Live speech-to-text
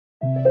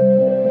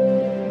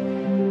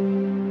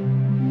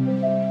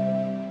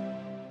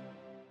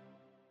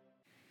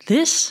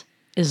This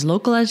is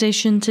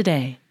Localization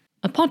Today,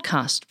 a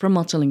podcast from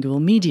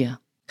MultiLingual Media,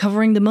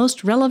 covering the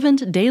most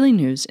relevant daily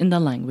news in the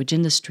language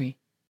industry.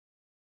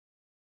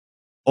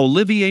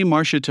 Olivier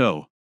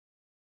Marcheteau.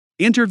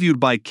 Interviewed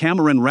by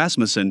Cameron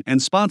Rasmusson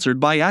and sponsored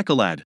by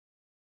Acolad.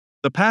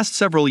 The past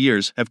several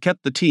years have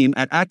kept the team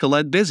at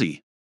Acolad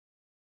busy.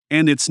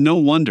 And it's no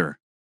wonder.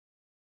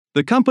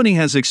 The company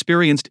has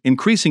experienced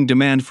increasing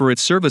demand for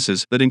its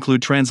services that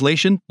include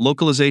translation,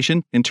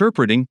 localization,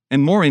 interpreting,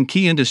 and more in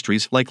key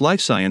industries like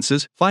life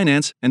sciences,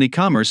 finance, and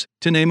e-commerce,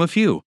 to name a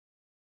few.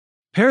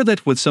 Pair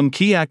that with some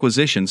key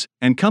acquisitions,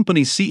 and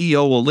company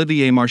CEO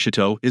Olivier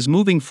Marcheteau is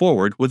moving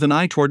forward with an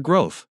eye toward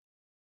growth.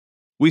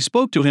 We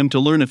spoke to him to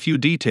learn a few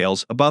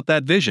details about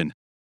that vision.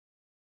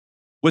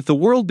 With the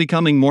world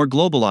becoming more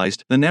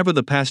globalized than ever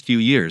the past few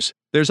years,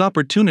 there's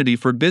opportunity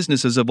for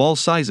businesses of all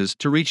sizes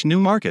to reach new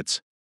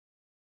markets.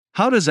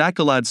 How does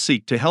Acolad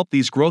seek to help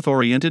these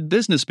growth-oriented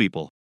business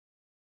people?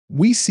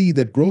 We see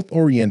that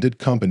growth-oriented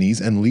companies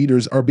and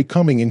leaders are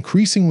becoming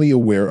increasingly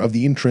aware of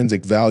the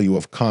intrinsic value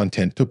of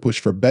content to push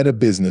for better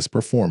business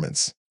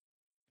performance.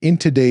 In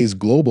today's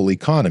global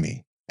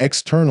economy,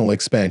 external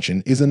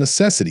expansion is a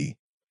necessity,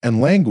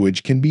 and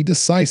language can be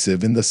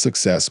decisive in the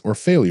success or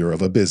failure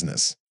of a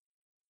business.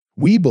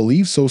 We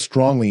believe so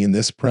strongly in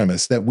this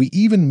premise that we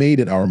even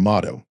made it our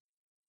motto: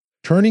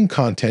 turning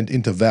content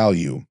into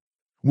value,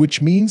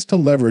 which means to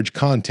leverage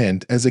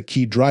content as a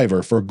key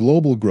driver for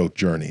global growth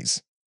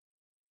journeys.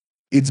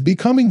 It's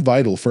becoming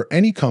vital for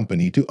any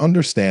company to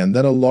understand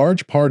that a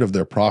large part of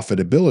their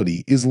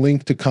profitability is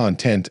linked to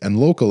content and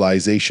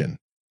localization.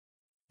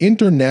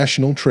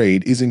 International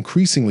trade is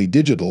increasingly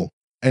digital,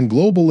 and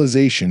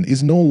globalization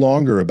is no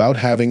longer about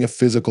having a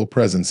physical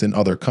presence in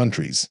other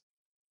countries.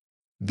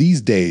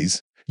 These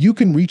days, you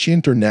can reach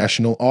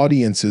international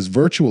audiences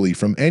virtually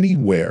from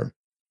anywhere,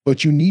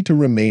 but you need to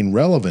remain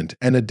relevant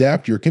and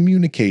adapt your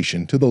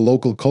communication to the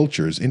local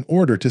cultures in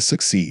order to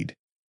succeed.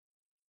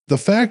 The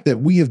fact that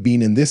we have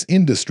been in this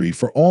industry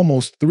for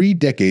almost 3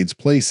 decades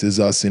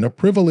places us in a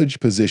privileged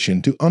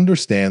position to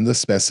understand the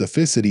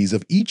specificities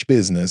of each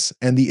business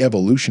and the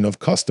evolution of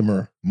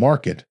customer,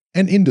 market,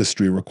 and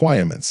industry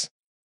requirements.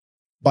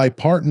 By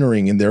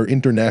partnering in their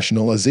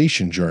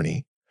internationalization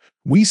journey,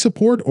 we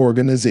support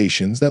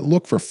organizations that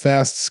look for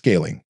fast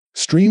scaling,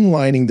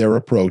 streamlining their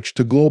approach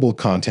to global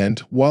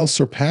content while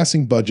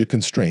surpassing budget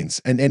constraints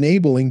and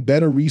enabling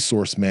better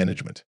resource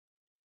management.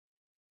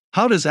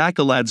 How does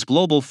Acolad's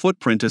global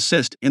footprint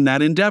assist in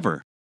that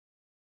endeavor?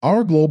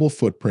 Our global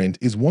footprint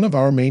is one of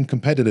our main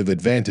competitive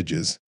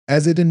advantages,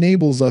 as it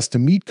enables us to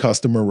meet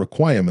customer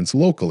requirements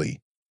locally,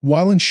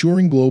 while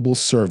ensuring global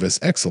service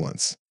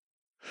excellence.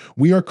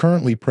 We are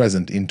currently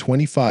present in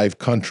 25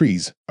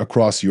 countries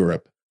across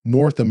Europe,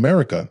 North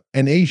America,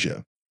 and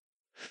Asia.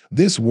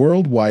 This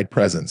worldwide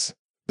presence,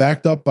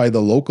 backed up by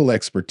the local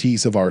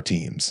expertise of our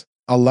teams,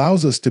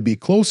 allows us to be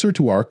closer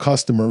to our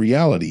customer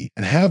reality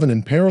and have an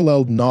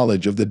unparalleled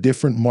knowledge of the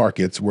different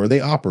markets where they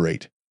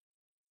operate.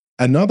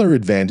 Another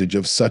advantage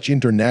of such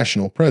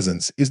international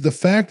presence is the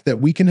fact that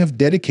we can have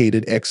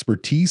dedicated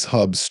expertise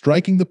hubs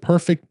striking the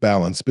perfect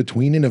balance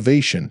between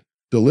innovation,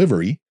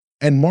 delivery,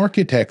 and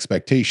market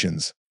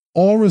expectations,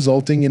 all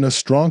resulting in a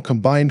strong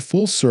combined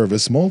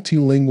full-service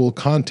multilingual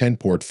content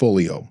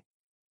portfolio.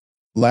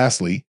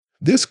 Lastly,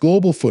 this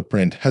global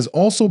footprint has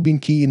also been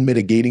key in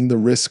mitigating the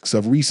risks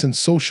of recent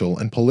social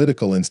and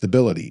political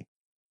instability.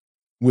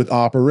 With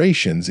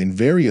operations in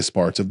various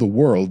parts of the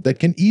world that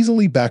can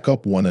easily back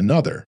up one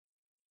another,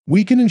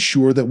 we can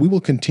ensure that we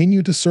will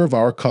continue to serve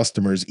our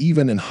customers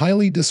even in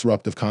highly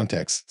disruptive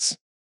contexts.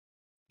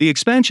 The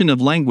expansion of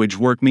language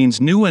work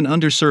means new and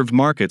underserved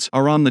markets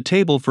are on the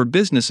table for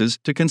businesses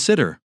to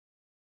consider.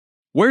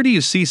 Where do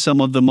you see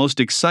some of the most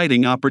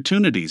exciting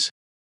opportunities?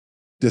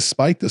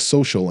 Despite the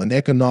social and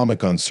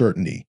economic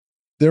uncertainty,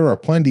 there are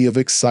plenty of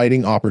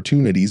exciting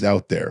opportunities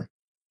out there.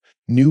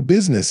 New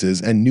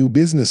businesses and new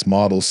business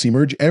models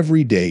emerge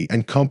every day,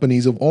 and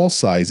companies of all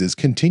sizes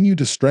continue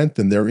to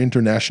strengthen their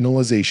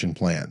internationalization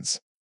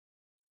plans.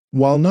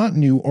 While not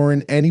new or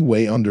in any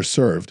way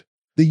underserved,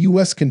 the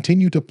U.S.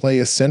 continue to play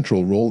a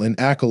central role in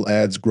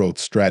Acolad's growth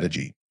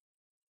strategy.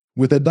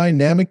 With a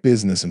dynamic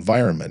business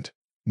environment,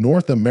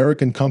 North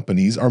American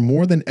companies are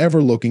more than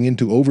ever looking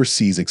into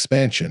overseas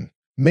expansion,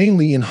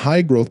 mainly in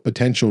high-growth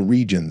potential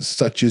regions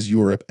such as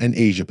Europe and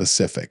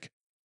Asia-Pacific.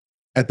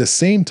 At the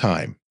same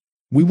time,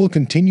 we will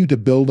continue to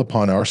build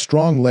upon our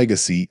strong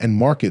legacy and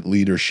market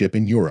leadership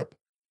in Europe,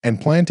 and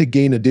plan to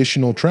gain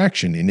additional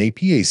traction in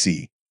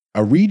APAC,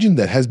 a region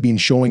that has been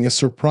showing a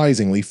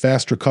surprisingly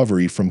fast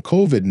recovery from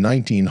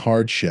COVID-19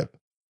 hardship.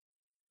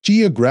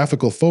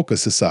 Geographical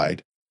focus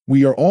aside,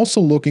 we are also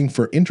looking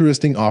for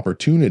interesting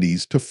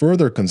opportunities to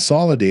further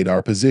consolidate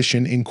our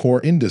position in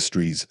core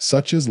industries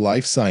such as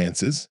life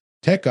sciences,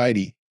 tech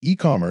IT,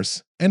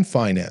 e-commerce, and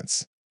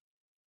finance.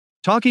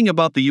 Talking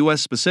about the U.S.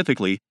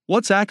 specifically,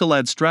 what's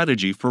Acolad's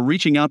strategy for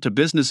reaching out to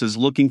businesses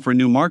looking for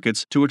new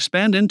markets to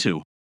expand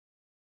into?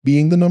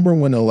 Being the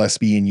 #1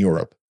 LSP in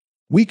Europe,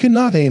 We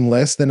cannot aim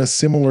less than a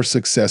similar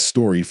success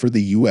story for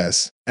the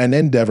US, an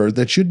endeavor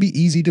that should be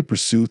easy to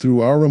pursue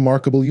through our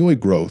remarkable UI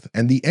growth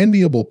and the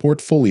enviable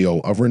portfolio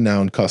of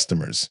renowned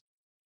customers.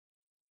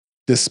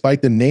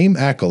 Despite the name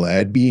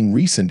Acolad being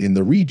recent in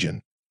the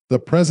region, the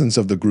presence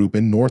of the group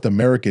in North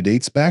America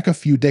dates back a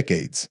few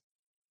decades.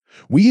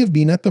 We have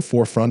been at the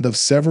forefront of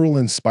several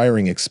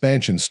inspiring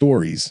expansion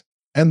stories,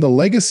 and the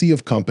legacy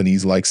of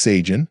companies like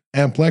Sagen,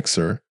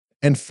 Amplexer,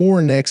 and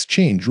Foreign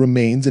Exchange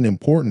remains an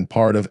important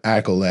part of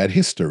Acolad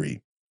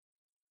history.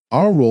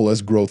 Our role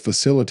as growth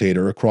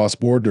facilitator across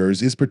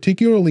borders is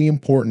particularly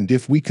important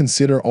if we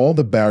consider all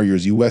the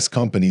barriers U.S.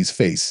 companies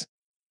face: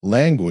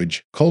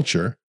 language,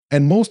 culture,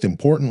 and most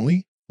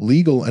importantly,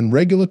 legal and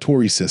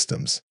regulatory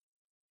systems.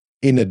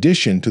 In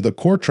addition to the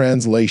core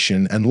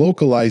translation and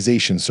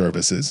localization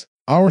services,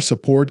 our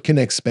support can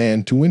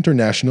expand to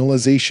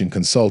internationalization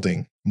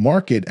consulting,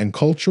 market and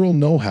cultural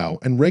know-how,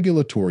 and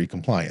regulatory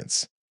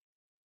compliance.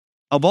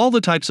 Of all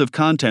the types of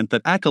content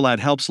that Acolad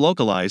helps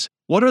localize,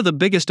 what are the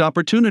biggest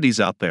opportunities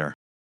out there?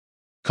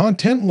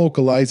 Content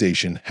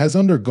localization has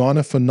undergone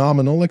a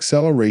phenomenal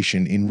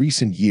acceleration in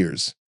recent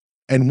years,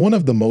 and one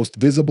of the most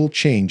visible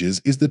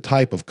changes is the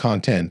type of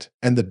content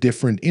and the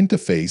different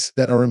interface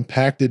that are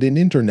impacted in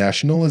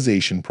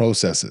internationalization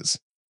processes.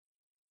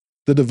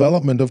 The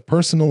development of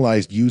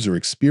personalized user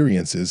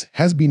experiences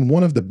has been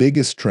one of the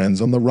biggest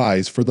trends on the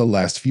rise for the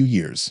last few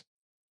years.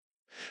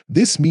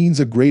 This means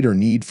a greater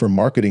need for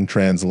marketing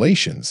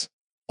translations,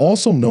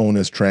 also known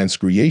as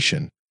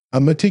transcreation, a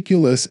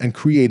meticulous and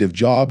creative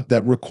job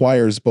that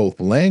requires both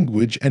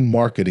language and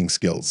marketing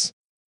skills.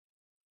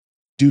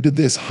 Due to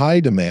this high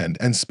demand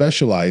and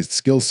specialized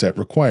skill set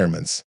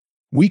requirements,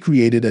 we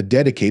created a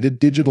dedicated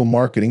digital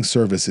marketing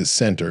services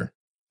center,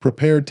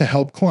 prepared to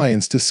help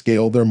clients to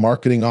scale their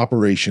marketing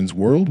operations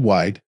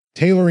worldwide,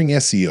 tailoring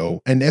SEO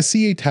and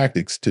SEA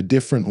tactics to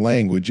different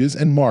languages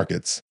and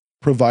markets,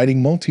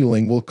 providing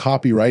multilingual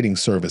copywriting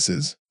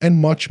services, and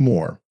much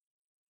more.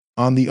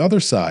 On the other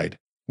side,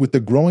 with the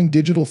growing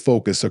digital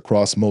focus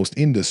across most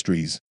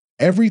industries,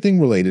 everything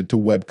related to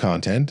web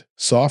content,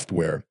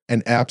 software,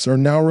 and apps are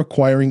now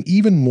requiring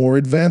even more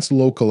advanced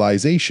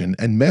localization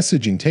and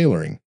messaging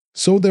tailoring,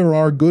 so there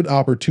are good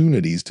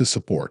opportunities to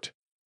support.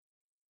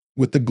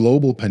 With the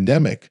global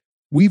pandemic,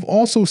 we've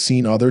also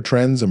seen other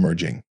trends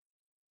emerging.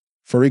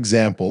 For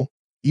example,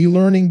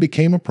 e-learning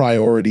became a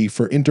priority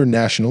for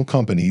international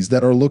companies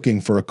that are looking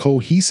for a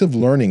cohesive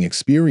learning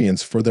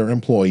experience for their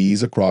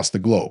employees across the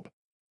globe.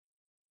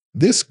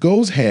 This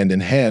goes hand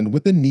in hand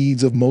with the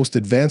needs of most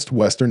advanced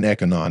Western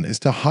economies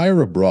to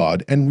hire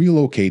abroad and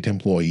relocate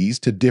employees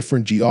to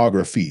different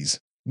geographies,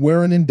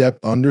 where an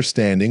in-depth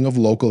understanding of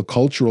local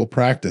cultural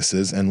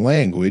practices and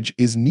language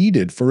is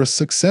needed for a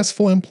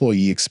successful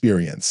employee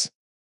experience.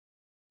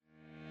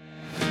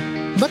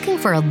 Looking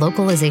for a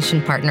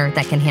localization partner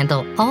that can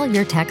handle all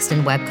your text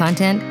and web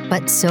content,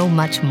 but so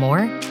much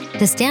more?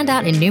 To stand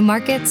out in new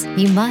markets,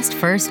 you must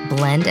first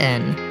blend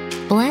in.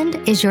 Blend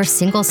is your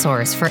single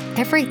source for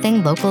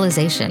everything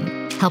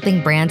localization,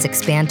 helping brands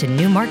expand to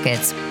new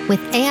markets with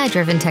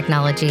AI-driven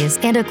technologies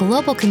and a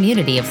global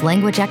community of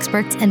language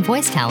experts and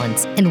voice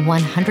talents in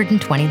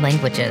 120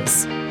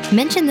 languages.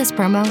 Mention this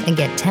promo and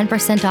get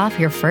 10% off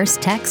your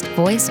first text,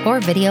 voice, or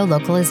video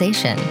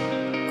localization.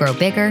 Grow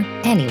bigger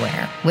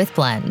anywhere with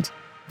Blend.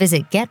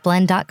 Visit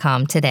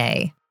getblend.com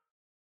today.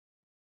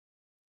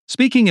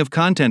 Speaking of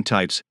content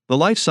types, the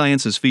life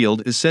sciences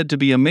field is said to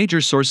be a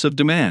major source of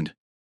demand.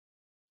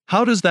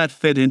 How does that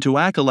fit into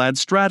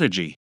Acolad's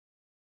strategy?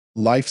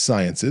 Life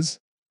sciences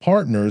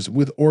partners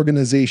with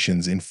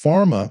organizations in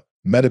pharma,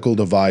 medical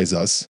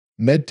devices,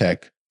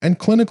 medtech, and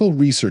clinical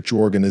research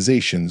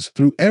organizations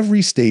through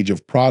every stage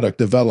of product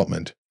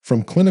development,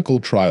 from clinical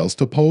trials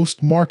to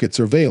post-market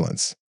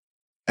surveillance.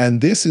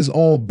 And this is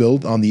all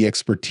built on the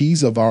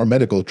expertise of our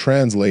medical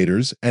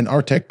translators and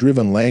our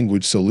tech-driven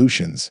language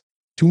solutions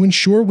to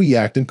ensure we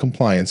act in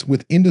compliance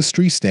with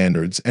industry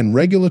standards and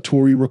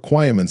regulatory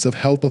requirements of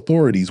health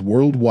authorities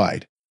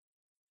worldwide.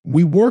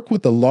 We work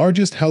with the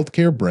largest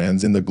healthcare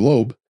brands in the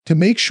globe to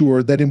make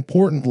sure that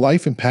important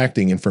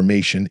life-impacting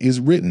information is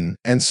written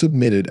and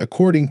submitted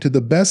according to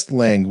the best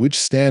language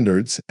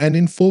standards and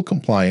in full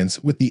compliance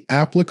with the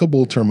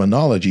applicable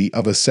terminology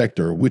of a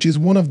sector which is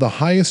one of the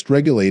highest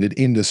regulated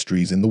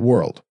industries in the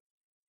world.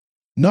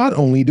 Not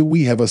only do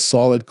we have a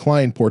solid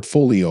client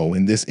portfolio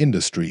in this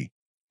industry,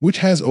 which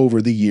has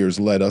over the years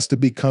led us to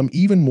become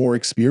even more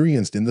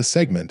experienced in the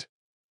segment,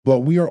 but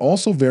we are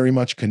also very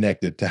much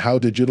connected to how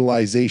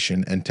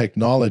digitalization and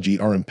technology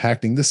are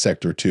impacting the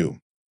sector too.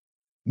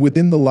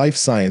 Within the life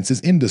sciences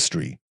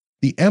industry,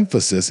 the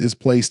emphasis is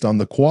placed on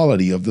the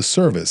quality of the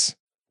service,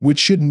 which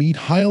should meet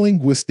high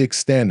linguistic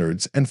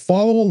standards and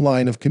follow a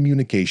line of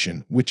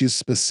communication which is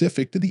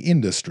specific to the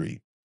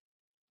industry.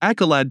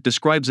 Acolad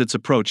describes its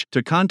approach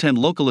to content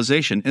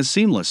localization as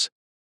seamless.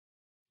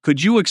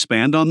 Could you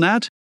expand on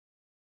that?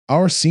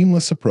 Our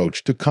seamless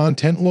approach to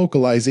content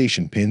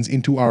localization pins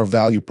into our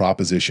value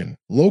proposition: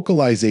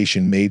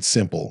 localization made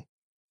simple.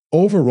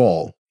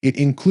 Overall, it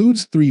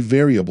includes 3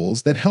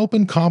 variables that help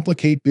and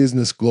complicate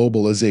business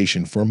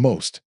globalization for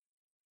most.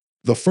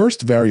 The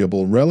first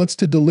variable relates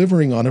to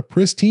delivering on a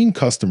pristine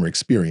customer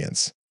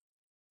experience.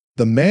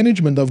 The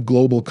management of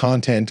global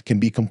content can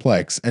be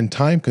complex and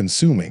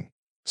time-consuming,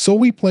 so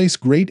we place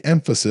great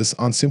emphasis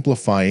on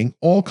simplifying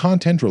all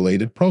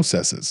content-related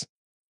processes.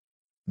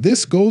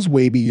 This goes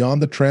way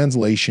beyond the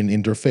translation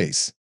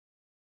interface.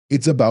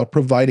 It's about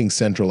providing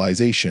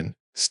centralization,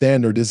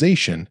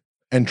 standardization,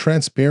 and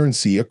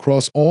transparency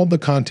across all the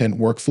content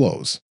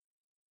workflows.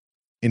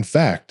 In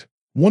fact,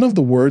 one of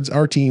the words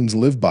our teams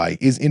live by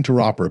is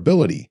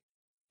interoperability,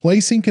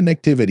 placing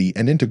connectivity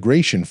and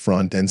integration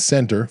front and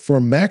center for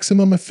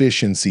maximum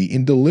efficiency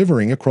in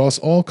delivering across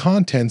all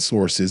content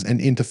sources and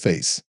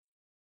interface.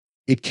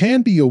 It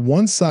can be a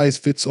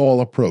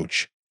one-size-fits-all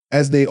approach,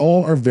 as they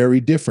all are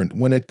very different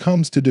when it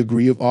comes to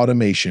degree of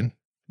automation,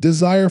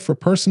 desire for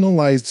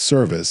personalized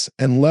service,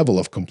 and level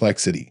of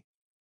complexity.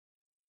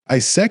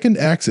 A second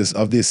axis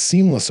of this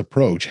seamless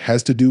approach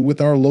has to do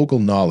with our local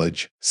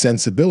knowledge,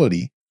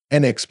 sensibility,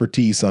 and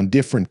expertise on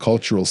different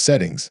cultural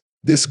settings.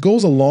 This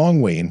goes a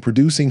long way in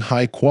producing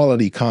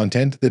high-quality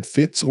content that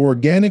fits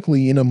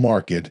organically in a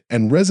market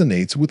and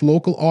resonates with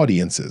local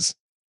audiences.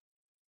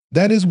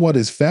 That is what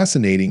is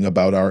fascinating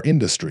about our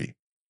industry.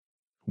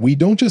 We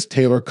don't just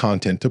tailor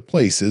content to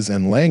places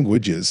and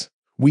languages,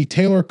 we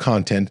tailor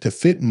content to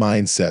fit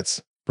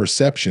mindsets,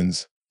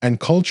 perceptions, and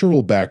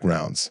cultural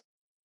backgrounds.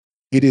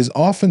 It is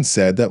often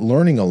said that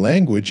learning a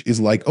language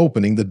is like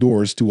opening the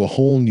doors to a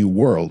whole new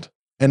world,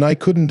 and I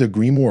couldn't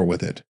agree more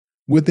with it.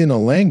 Within a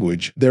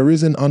language, there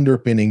is an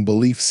underpinning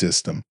belief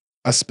system,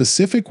 a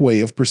specific way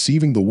of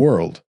perceiving the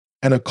world,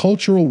 and a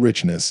cultural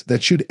richness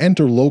that should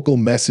enter local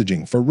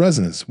messaging for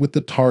resonance with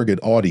the target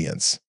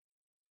audience.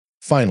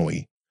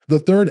 Finally, the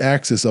third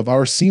axis of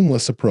our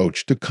seamless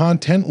approach to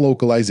content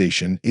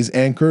localization is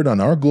anchored on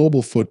our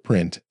global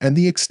footprint and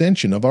the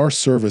extension of our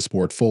service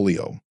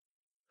portfolio.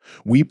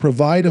 We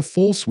provide a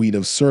full suite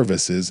of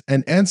services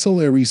and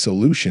ancillary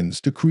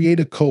solutions to create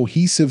a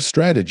cohesive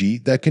strategy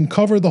that can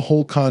cover the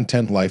whole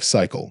content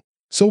lifecycle,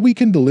 so we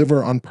can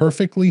deliver on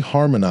perfectly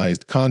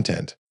harmonized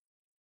content.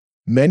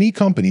 Many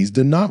companies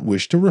do not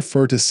wish to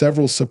refer to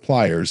several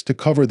suppliers to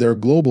cover their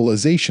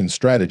globalization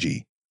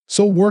strategy,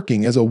 so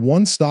working as a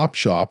one-stop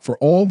shop for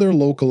all their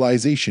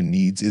localization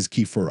needs is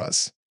key for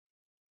us.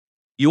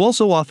 You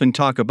also often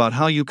talk about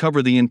how you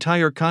cover the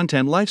entire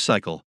content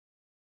lifecycle.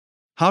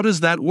 How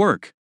does that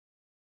work?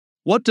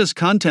 What does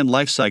content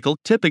lifecycle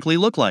typically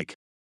look like?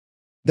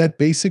 That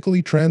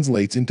basically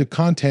translates into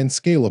content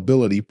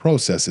scalability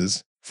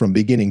processes from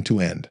beginning to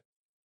end.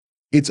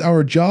 It's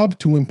our job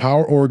to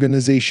empower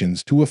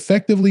organizations to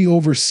effectively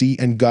oversee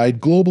and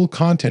guide global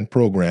content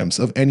programs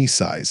of any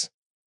size.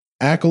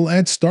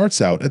 Acolad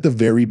starts out at the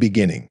very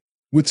beginning,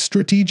 with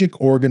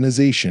strategic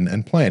organization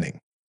and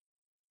planning.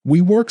 We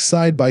work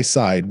side by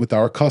side with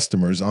our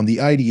customers on the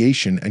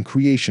ideation and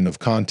creation of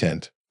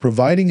content,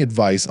 providing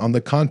advice on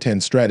the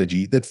content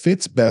strategy that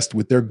fits best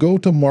with their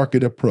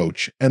go-to-market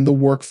approach and the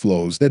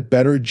workflows that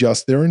better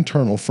adjust their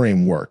internal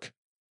framework.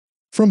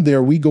 From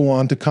there, we go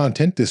on to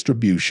content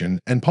distribution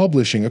and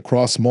publishing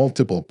across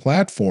multiple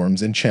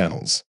platforms and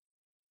channels.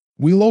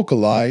 We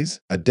localize,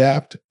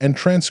 adapt, and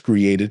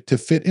transcreate it to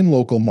fit in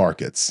local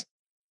markets.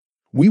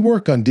 We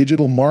work on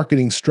digital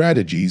marketing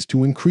strategies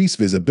to increase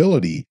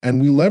visibility, and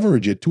we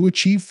leverage it to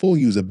achieve full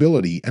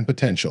usability and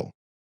potential.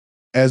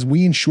 As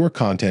we ensure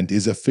content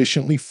is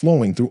efficiently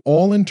flowing through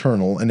all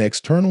internal and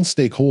external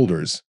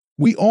stakeholders,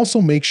 we also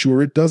make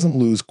sure it doesn't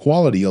lose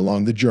quality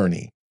along the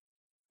journey.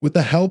 With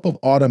the help of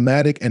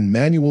automatic and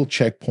manual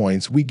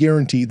checkpoints, we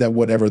guarantee that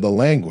whatever the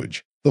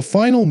language, the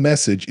final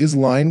message is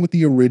aligned with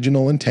the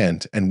original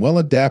intent and well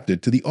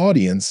adapted to the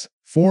audience,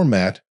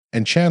 format,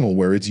 and channel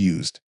where it's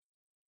used.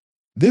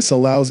 This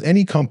allows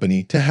any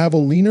company to have a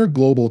leaner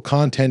global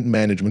content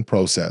management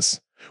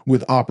process,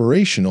 with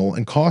operational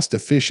and cost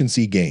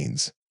efficiency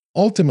gains,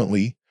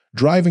 ultimately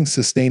driving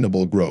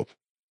sustainable growth.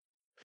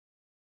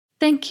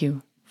 Thank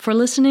you for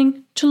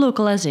listening to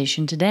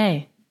Localization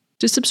Today.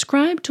 To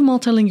subscribe to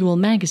MultiLingual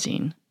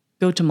magazine,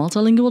 go to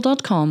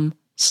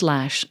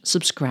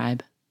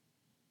multilingual.com/subscribe.